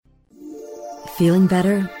Feeling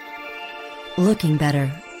better? Looking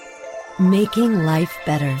better? Making life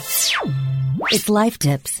better. It's Life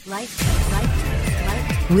Tips.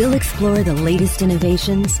 We'll explore the latest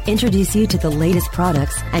innovations, introduce you to the latest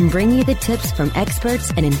products, and bring you the tips from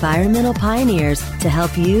experts and environmental pioneers to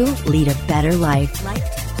help you lead a better life.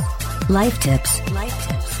 Life Tips.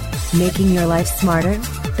 Making your life smarter,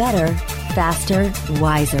 better, faster,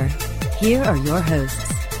 wiser. Here are your hosts.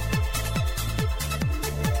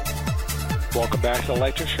 Welcome back to the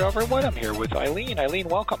Life Tips Show, everyone. I'm here with Eileen. Eileen,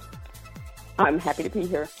 welcome. I'm happy to be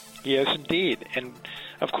here. Yes, indeed. And,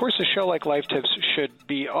 of course, a show like Life Tips should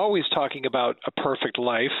be always talking about a perfect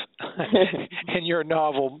life. And your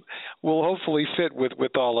novel will hopefully fit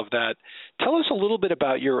with all of that. Tell us a little bit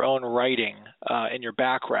about your own writing and your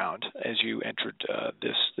background as you entered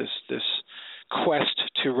this quest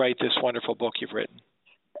to write this wonderful book you've written.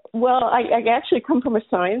 Well, I actually come from a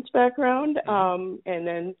science background and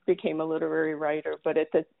then became a literary writer. But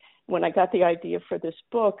when I got the idea for this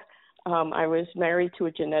book, I was married to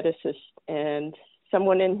a geneticist, and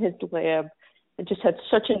someone in his lab just had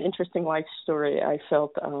such an interesting life story. I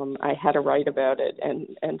felt I had to write about it,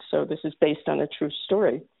 and so this is based on a true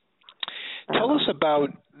story. Tell us about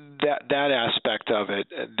that aspect of it,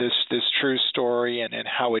 this true story, and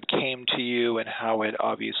how it came to you, and how it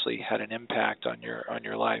obviously had an impact on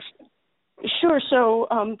your life. Sure. So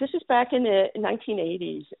this is back in the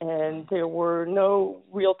 1980s, and there were no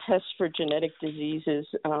real tests for genetic diseases.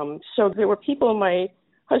 So there were people in my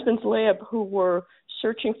husband's lab who were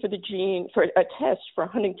searching for the gene, for a test for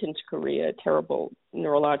Huntington's chorea, a terrible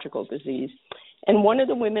neurological disease. And one of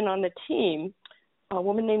the women on the team, a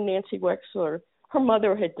woman named Nancy Wexler, her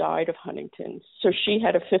mother had died of Huntington's. So she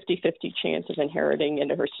had a 50-50 chance of inheriting it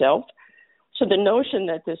herself. So the notion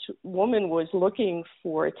that this woman was looking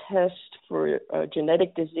for a test for a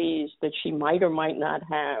genetic disease that she might or might not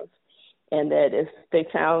have, and that if they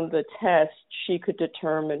found the test, she could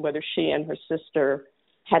determine whether she and her sister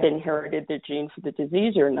had inherited the gene for the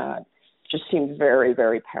disease or not, just seemed very,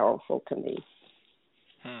 very powerful to me.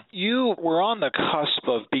 You were on the cusp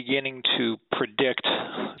of beginning to predict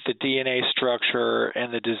the DNA structure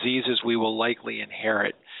and the diseases we will likely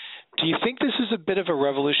inherit. Do you think this is a bit of a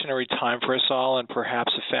revolutionary time for us all, and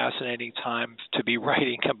perhaps a fascinating time to be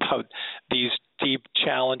writing about these deep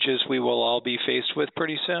challenges we will all be faced with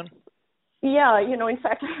pretty soon? Yeah, in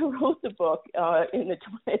fact, I wrote the book at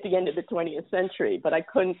the end of the 20th century, but I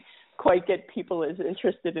couldn't quite get people as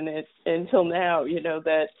interested in it until now,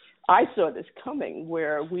 that I saw this coming,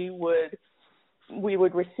 where we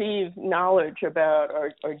would receive knowledge about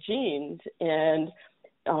our genes and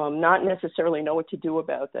not necessarily know what to do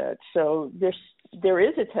about that. So there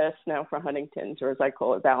is a test now for Huntington's, or as I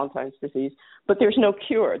call it, Valentine's disease, but there's no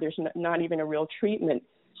cure. There's not even a real treatment.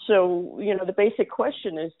 So, the basic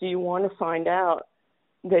question is, do you want to find out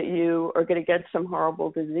that you are going to get some horrible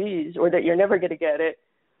disease, or that you're never going to get it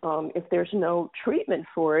if there's no treatment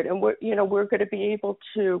for it? And we're going to be able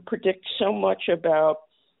to predict so much about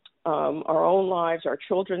our own lives, our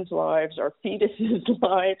children's lives, our fetuses'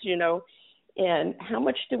 lives, and how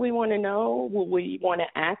much do we want to know? Will we want to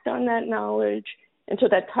act on that knowledge? And so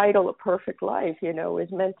that title, A Perfect Life,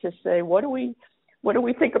 is meant to say, what do we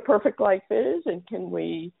think a perfect life is? And can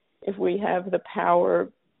we, if we have the power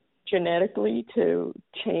genetically to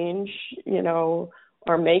change,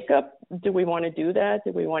 our makeup, do we want to do that?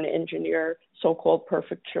 Do we want to engineer so-called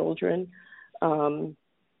perfect children?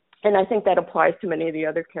 And I think that applies to many of the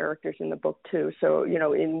other characters in the book, too. So,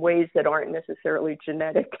 in ways that aren't necessarily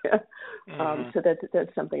genetic. So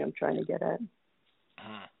that's something I'm trying to get at.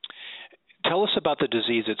 Tell us about the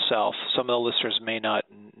disease itself. Some of the listeners may not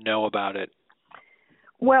know about it.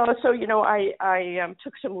 Well, so, I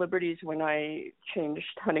took some liberties when I changed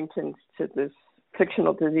Huntington's to this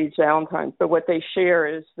fictional disease, Valentine's. But what they share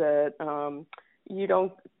is that you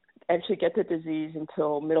don't actually get the disease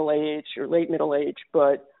until middle age or late middle age,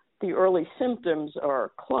 but the early symptoms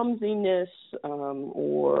are clumsiness,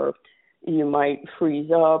 or you might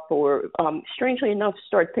freeze up, or strangely enough,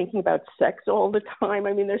 start thinking about sex all the time.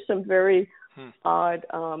 I mean, there's some very odd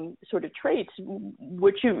sort of traits,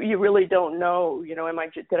 which you really don't know.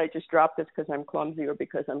 Did I just drop this because I'm clumsy, or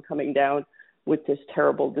because I'm coming down with this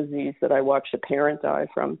terrible disease that I watched a parent die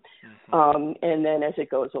from? And then as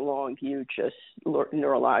it goes along, you just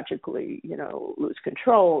neurologically, lose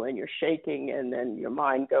control, and you're shaking, and then your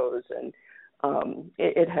mind goes, and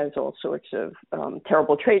it has all sorts of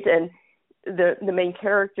terrible traits. And the main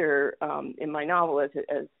character in my novel, as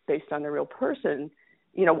based on a real person,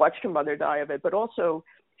 watched her mother die of it, but also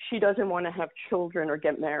she doesn't want to have children or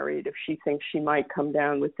get married if she thinks she might come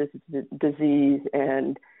down with this disease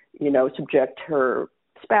and, subject her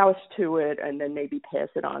spouse to it and then maybe pass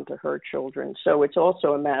it on to her children. So it's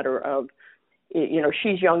also a matter of,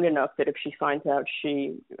 she's young enough that if she finds out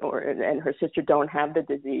and her sister don't have the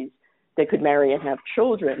disease, they could marry and have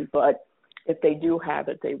children. But if they do have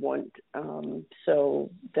it, they won't. So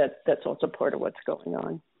that's also part of what's going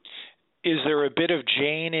on. Is there a bit of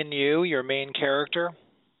Jane in you, your main character?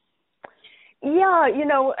 Yeah,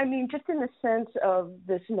 just in the sense of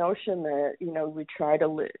this notion that, we try to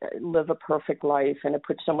live a perfect life, and it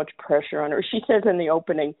puts so much pressure on her. She says in the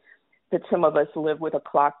opening that some of us live with a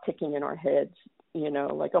clock ticking in our heads,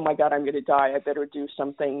 like, oh my God, I'm going to die. I better do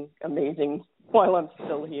something amazing while I'm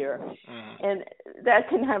still here. Mm-hmm. And that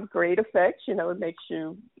can have great effects. It makes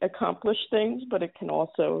you accomplish things, but it can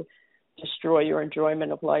also destroy your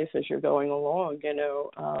enjoyment of life as you're going along,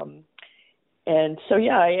 And so,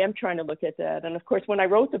 I am trying to look at that. And, of course, when I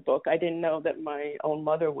wrote the book, I didn't know that my own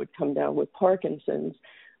mother would come down with Parkinson's,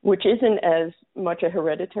 which isn't as much a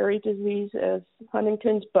hereditary disease as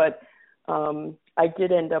Huntington's, but I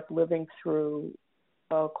did end up living through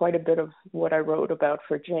quite a bit of what I wrote about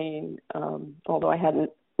for Jane, although I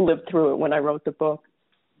hadn't lived through it when I wrote the book.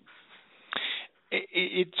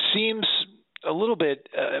 It seems a little bit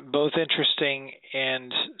both interesting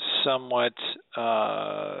and somewhat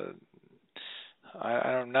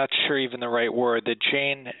I'm not sure even the right word, that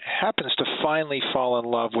Jane happens to finally fall in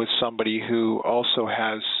love with somebody who also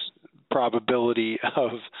has probability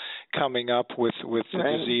of coming up with the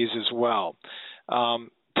disease as well.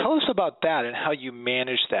 Tell us about that and how you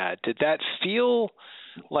managed that. Did that feel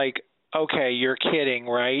like, okay, you're kidding,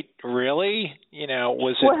 right? Really?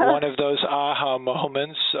 Was it one of those aha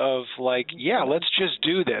moments of like, yeah, let's just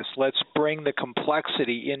do this. Let's bring the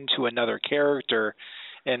complexity into another character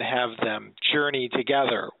and have them journey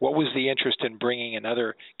together? What was the interest in bringing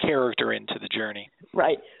another character into the journey?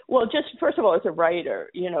 Right. Well, just first of all, as a writer,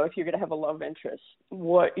 if you're going to have a love interest,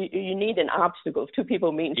 what you need an obstacle. If two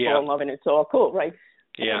people meet and fall in love, and it's all cool, right?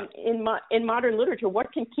 Yeah. In modern literature,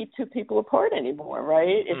 what can keep two people apart anymore,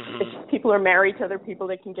 right? If people are married to other people,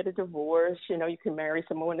 they can get a divorce. You can marry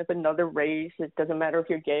someone of another race. It doesn't matter if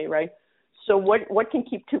you're gay, right? So what can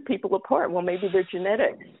keep two people apart? Well, maybe they're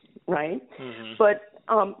genetics, right? Mm-hmm. But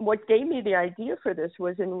what gave me the idea for this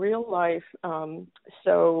was in real life.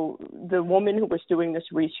 So the woman who was doing this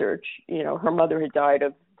research, her mother had died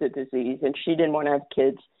of the disease, and she didn't want to have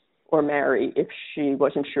kids or marry if she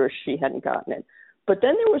wasn't sure she hadn't gotten it. But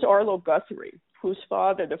then there was Arlo Guthrie, whose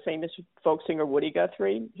father, the famous folk singer Woody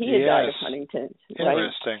Guthrie, he had died of Huntington's. Right?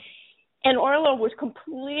 Interesting. And Arlo was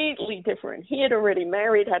completely different. He had already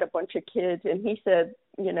married, had a bunch of kids, and he said,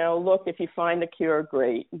 look, if you find the cure,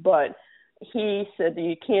 great. But he said that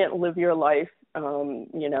you can't live your life,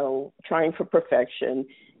 trying for perfection.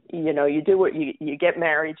 You do what you get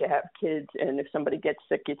married, you have kids, and if somebody gets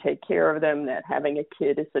sick, you take care of them. That having a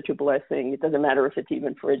kid is such a blessing. It doesn't matter if it's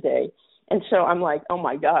even for a day. And so I'm like, oh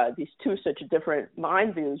my God, these two such different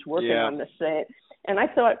mind views working on the same. And I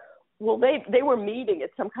thought, well, they were meeting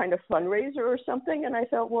at some kind of fundraiser or something, and I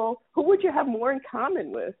thought, well, who would you have more in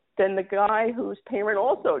common with than the guy whose parent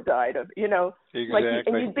also died of, Exactly.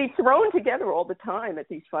 And you'd be thrown together all the time at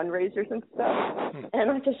these fundraisers and stuff.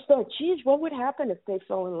 And I just thought, geez, what would happen if they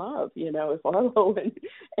fell in love, if Arlo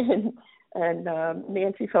and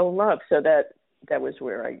Nancy fell in love? So that was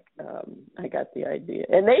where I got the idea.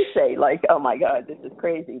 And they say, like, oh my God, this is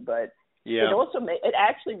crazy, but it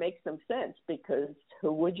actually makes some sense, because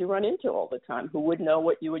who would you run into all the time? Who would know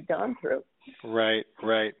what you had gone through? Right.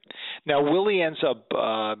 Now, Willie ends up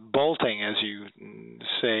bolting, as you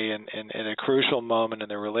say, in a crucial moment in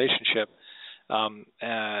the relationship.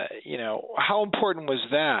 How important was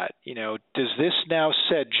that? Does this now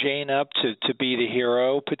set Jane up to be the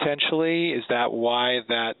hero potentially? Is that why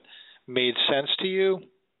that made sense to you?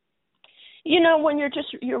 When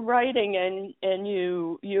you're writing and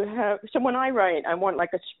you have, so when I write, I want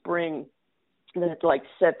like a spring that like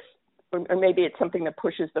sets, or maybe it's something that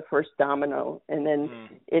pushes the first domino and then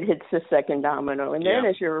it hits the second domino. And then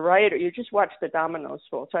as you're a writer, you just watch the dominoes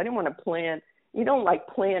fall. So I didn't want to plan. You don't like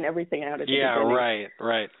plan everything out at the beginning.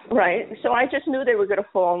 Right. So I just knew they were going to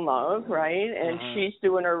fall in love, right? And she's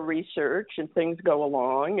doing her research and things go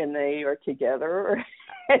along and they are together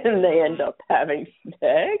and they end up having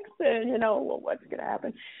sex and, what's going to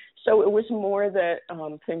happen? So it was more that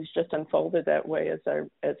things just unfolded that way as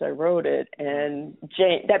I wrote it. And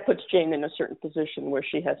Jane, that puts Jane in a certain position where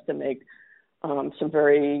she has to make some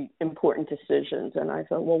very important decisions. And I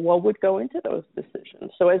thought, well, what would go into those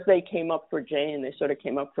decisions? So as they came up for Jane, they sort of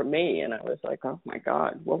came up for me. And I was like, oh, my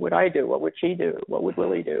God, what would I do? What would she do? What would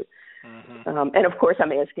Willie do? And of course,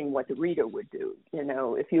 I'm asking what the reader would do. You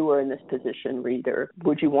know, if you were in this position, reader,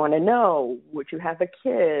 would you want to know? Would you have a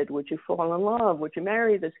kid? Would you fall in love? Would you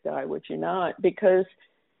marry this guy? Would you not? Because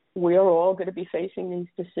we are all going to be facing these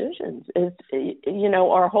decisions. You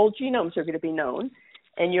know, our whole genomes are going to be known,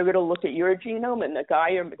 and you're going to look at your genome and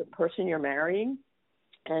the person you're marrying,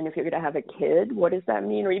 and if you're going to have a kid, what does that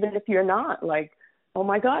mean? Or even if you're not, like, oh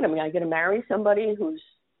my God, am I going to marry somebody who's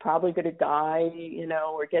probably going to die, you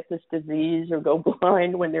know, or get this disease or go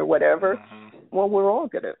blind when they're whatever? Well, we're all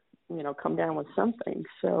going to, you know, come down with something.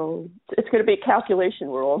 So it's going to be a calculation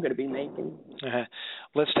we're all going to be making.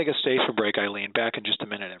 Let's take a station break, Eileen. Back in just a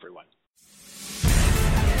minute, everyone.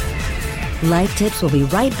 Life Tips will be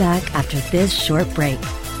right back after this short break.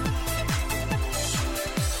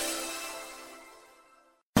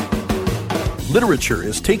 Literature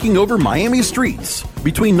is taking over Miami streets.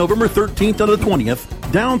 Between November 13th and the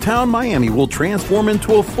 20th, downtown Miami will transform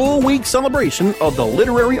into a full-week celebration of the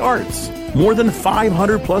literary arts. More than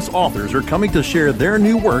 500 plus authors are coming to share their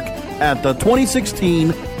new work at the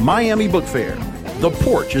 2016 Miami Book Fair. The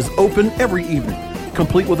porch is open every evening,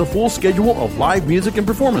 complete with a full schedule of live music and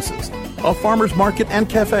performances, a farmer's market and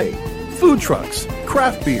cafe, food trucks,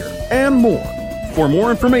 craft beer, and more. For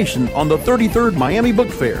more information on the 33rd Miami Book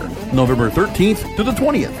Fair, November 13th to the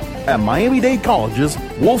 20th at Miami-Dade College's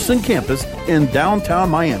Wolfson campus in downtown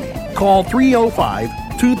Miami. Call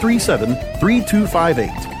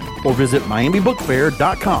 305-237-3258 or visit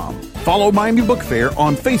MiamiBookFair.com. Follow Miami Book Fair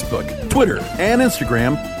on Facebook, Twitter, and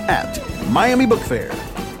Instagram at Miami Book Fair.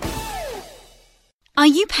 Are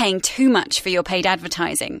you paying too much for your paid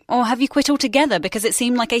advertising, or have you quit altogether because it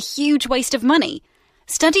seemed like a huge waste of money?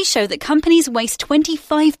 Studies show that companies waste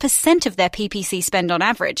 25% of their PPC spend on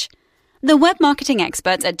average. The web marketing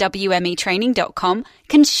experts at WMEtraining.com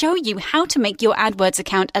can show you how to make your AdWords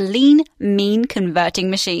account a lean, mean converting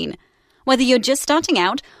machine. Whether you're just starting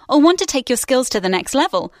out or want to take your skills to the next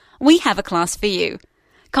level, we have a class for you.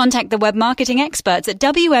 Contact the web marketing experts at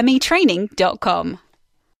WMEtraining.com.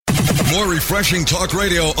 More refreshing talk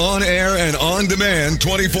radio on air and on demand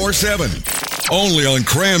 24/7. Only on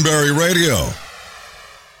Cranberry Radio.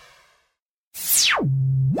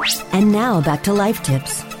 And now back to Life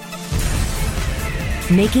Tips.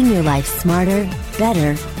 Making your life smarter,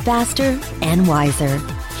 better, faster, and wiser.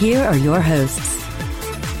 Here are your hosts.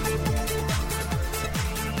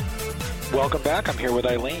 Welcome back. I'm here with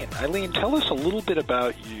Eileen. Eileen, tell us a little bit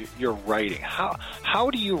about your writing. How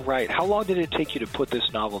do you write? How long did it take you to put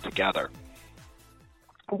this novel together?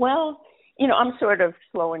 Well, you know, I'm sort of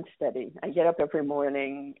slow and steady. I get up every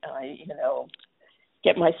morning,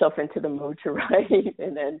 get myself into the mood to write,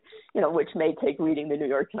 and then, which may take reading the New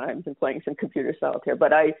York Times and playing some computer solitaire.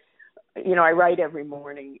 But I write every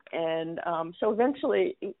morning. And so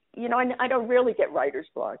eventually, I don't really get writer's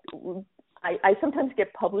block. I sometimes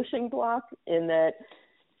get publishing block in that,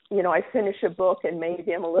 I finish a book and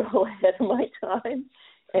maybe I'm a little ahead of my time,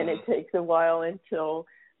 and it takes a while until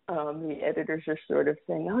the editors are sort of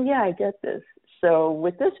saying, oh, yeah, I get this. So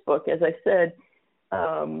with this book, as I said,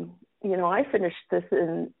 I finished this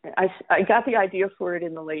I got the idea for it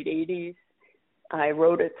in the late 80s. I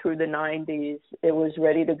wrote it through the 90s. It was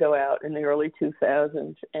ready to go out in the early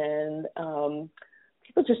 2000s. And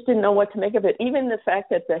people just didn't know what to make of it. Even the fact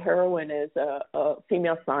that the heroine is a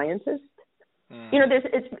female scientist.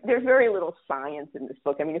 There's very little science in this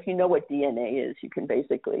book. I mean, if you know what DNA is, you can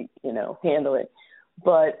basically, handle it.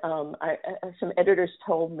 But some editors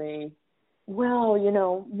told me, well,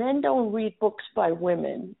 men don't read books by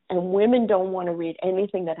women, and women don't want to read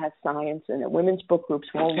anything that has science in it. Women's book groups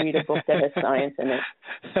won't read a book that has science in it.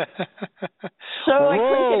 So I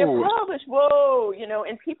couldn't get it published. Whoa,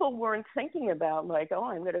 and people weren't thinking about I'm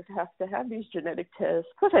going to have these genetic tests.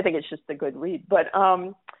 Of course, I think it's just a good read. But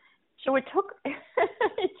so it took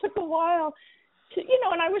a while to,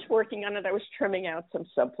 and I was working on it. I was trimming out some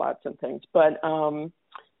subplots and things,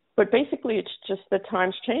 but basically, it's just the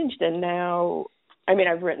times changed, and now,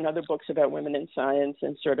 I've written other books about women in science,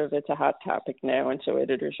 and sort of it's a hot topic now, and so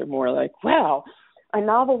editors are more like, wow, a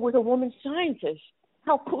novel with a woman scientist.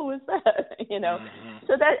 How cool is that? Mm-hmm.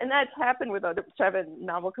 So that's happened with other. So I have a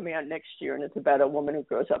novel coming out next year, and it's about a woman who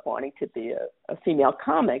grows up wanting to be a female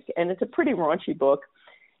comic, and it's a pretty raunchy book,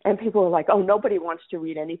 and people are like, oh, nobody wants to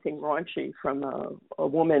read anything raunchy from a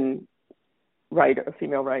woman writer, a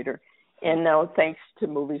female writer. And now, thanks to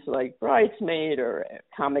movies like Bridesmaid or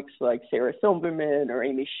comics like Sarah Silverman or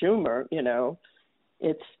Amy Schumer,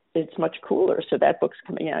 it's much cooler. So that book's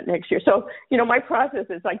coming out next year. So, my process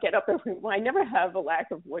is I get up I never have a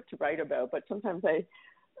lack of what to write about, but sometimes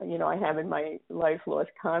I have in my life lost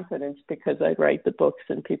confidence because I write the books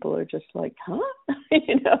and people are just like, huh?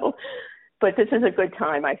 But this is a good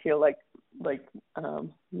time. I feel like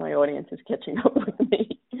my audience is catching up with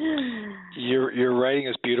me. Your writing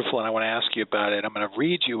is beautiful, and I want to ask you about it. I'm going to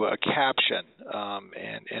read you a caption,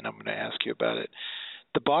 and I'm going to ask you about it.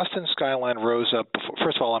 The Boston skyline rose up before.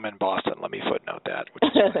 First of all, I'm in Boston. Let me footnote that.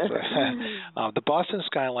 The Boston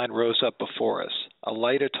skyline rose up before us. A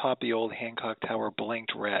light atop the old Hancock Tower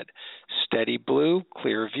blinked red. Steady blue,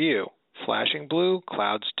 clear view. Flashing blue,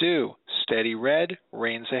 clouds dew. Steady red,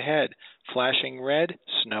 rains ahead. Flashing red,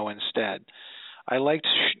 snow instead. I liked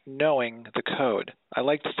knowing the code. I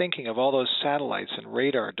liked thinking of all those satellites and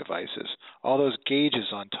radar devices, all those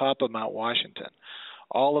gauges on top of Mount Washington,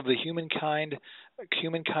 all of the humankind's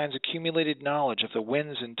accumulated knowledge of the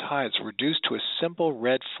winds and tides reduced to a simple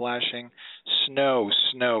red flashing snow,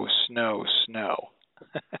 snow, snow, snow.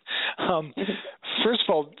 First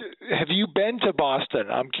of all, have you been to Boston?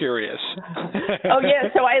 I'm curious. Oh yeah,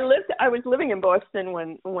 so I was living in Boston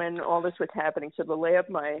when all this was happening. So the lab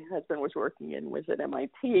my husband was working in was at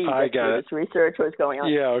MIT. I got it. This research was going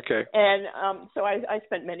on. Yeah, okay. And so I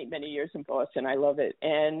spent many, many years in Boston. I love it.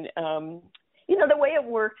 And the way it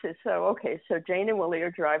works is so Jane and Willie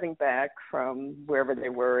are driving back from wherever they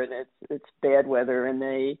were, and it's bad weather, and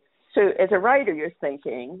so as a writer, you're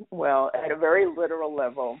thinking, well, at a very literal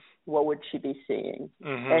level, what would she be seeing?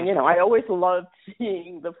 Mm-hmm. And, I always loved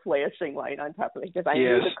seeing the flashing light on top of it because I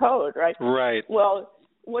knew the code, right? Right. Well,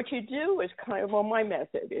 what you do is my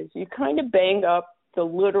method is you kind of bang up the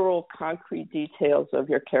literal concrete details of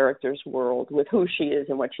your character's world with who she is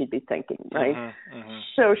and what she'd be thinking, right? Mm-hmm. Mm-hmm.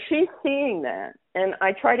 So she's seeing that, and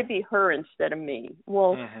I try to be her instead of me.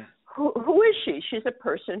 Well, who is she? She's a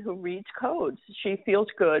person who reads codes. She feels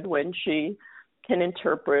good when she can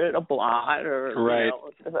interpret a blot or a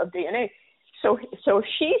DNA. So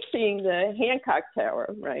she's seeing the Hancock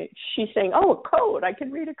Tower, right? She's saying, oh, a code. I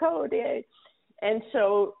can read a code, yay. And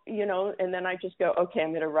so, and then I just go, okay,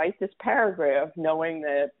 I'm going to write this paragraph knowing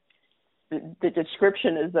that the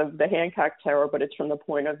description is of the Hancock Tower, but it's from the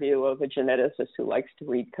point of view of a geneticist who likes to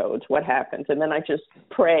read codes. What happens? And then I just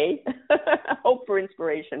pray, hope for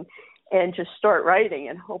inspiration, and just start writing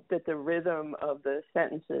and hope that the rhythm of the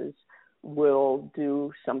sentences will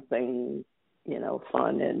do something,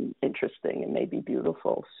 fun and interesting and maybe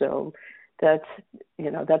beautiful. So that's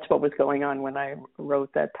what was going on when I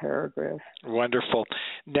wrote that paragraph. Wonderful.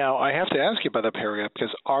 Now I have to ask you about that paragraph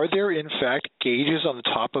because are there in fact gauges on the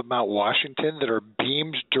top of Mount Washington that are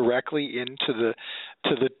beamed directly into the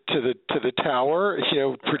tower,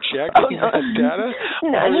 projecting that data?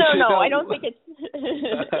 No, I don't think it's.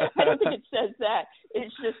 I don't think it says that.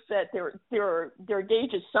 It's just that there are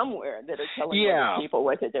gauges somewhere that are telling other people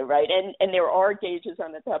what to do, right? And there are gauges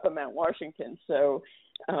on the top of Mount Washington, so.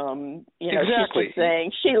 Exactly. She's just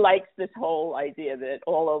saying she likes this whole idea that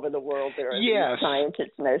all over the world there are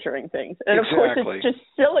scientists measuring things. And of course it's just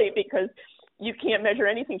silly because you can't measure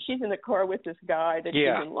anything. She's in the car with this guy that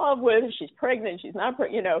she's in love with. She's pregnant. She's not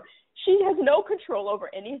pregnant. She has no control over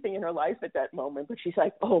anything in her life at that moment. But she's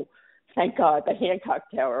like, oh, thank God, the Hancock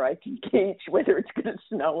Tower. I can gauge whether it's going to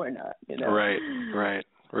snow or not. Right.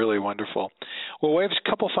 Really wonderful. Well, we have a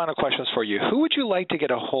couple final questions for you. Who would you like to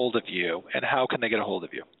get a hold of you, and how can they get a hold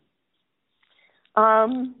of you?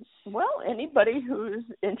 Well, anybody who's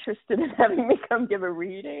interested in having me come give a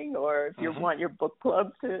reading, or if you want your book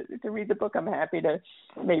club to read the book, I'm happy to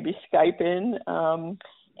maybe Skype in.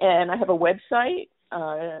 And I have a website,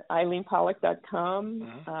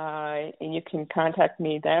 EileenPollock.com, and you can contact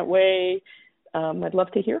me that way. I'd love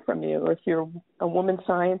to hear from you. Or if you're a woman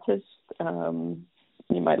scientist,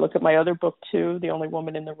 you might look at my other book, too, The Only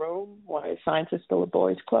Woman in the Room, Why Science is Still a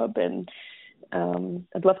Boys Club, and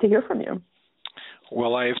I'd love to hear from you.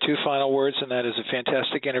 Well, I have two final words, and that is a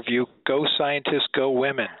fantastic interview. Go scientists, go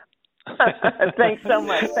women. Thanks so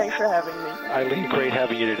much. Thanks for having me. Eileen, great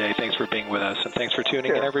having you today. Thanks for being with us, and thanks for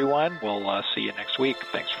tuning in, everyone. We'll see you next week.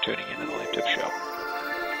 Thanks for tuning in to the Life Tips Show.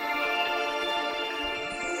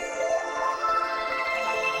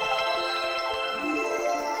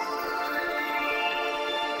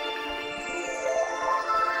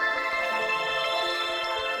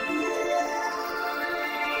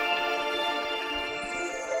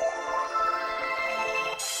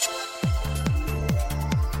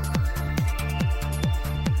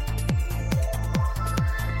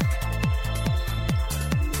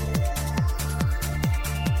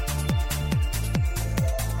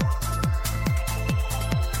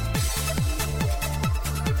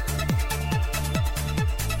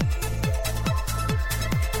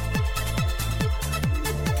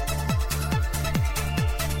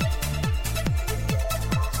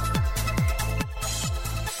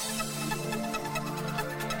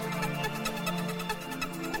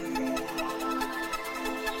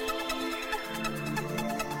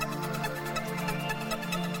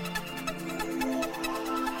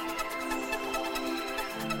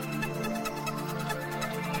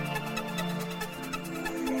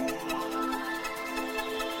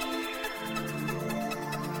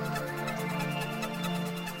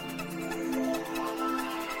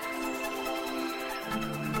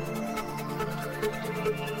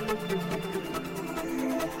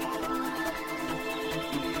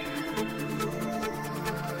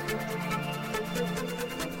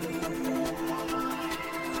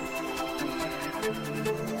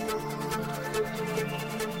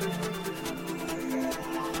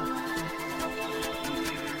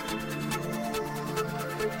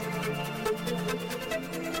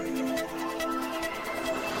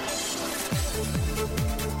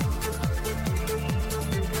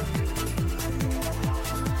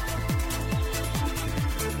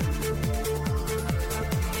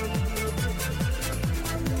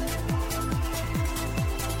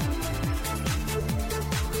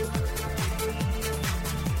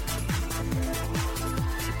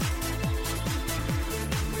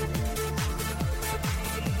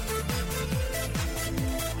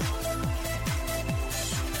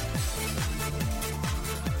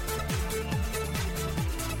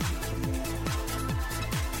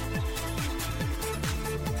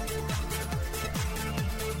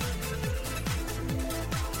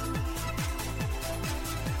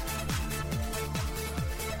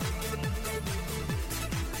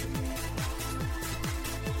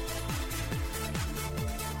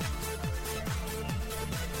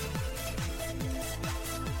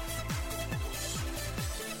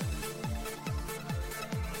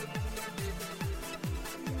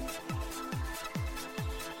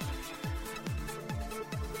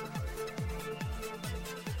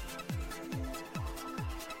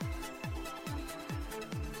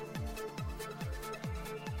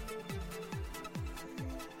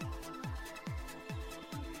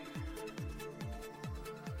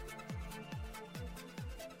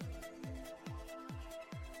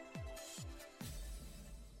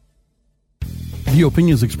 The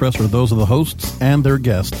opinions expressed are those of the hosts and their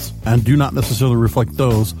guests and do not necessarily reflect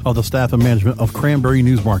those of the staff and management of Cranberry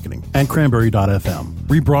News Marketing and Cranberry.fm.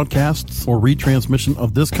 Rebroadcasts or retransmission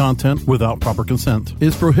of this content without proper consent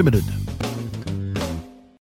is prohibited.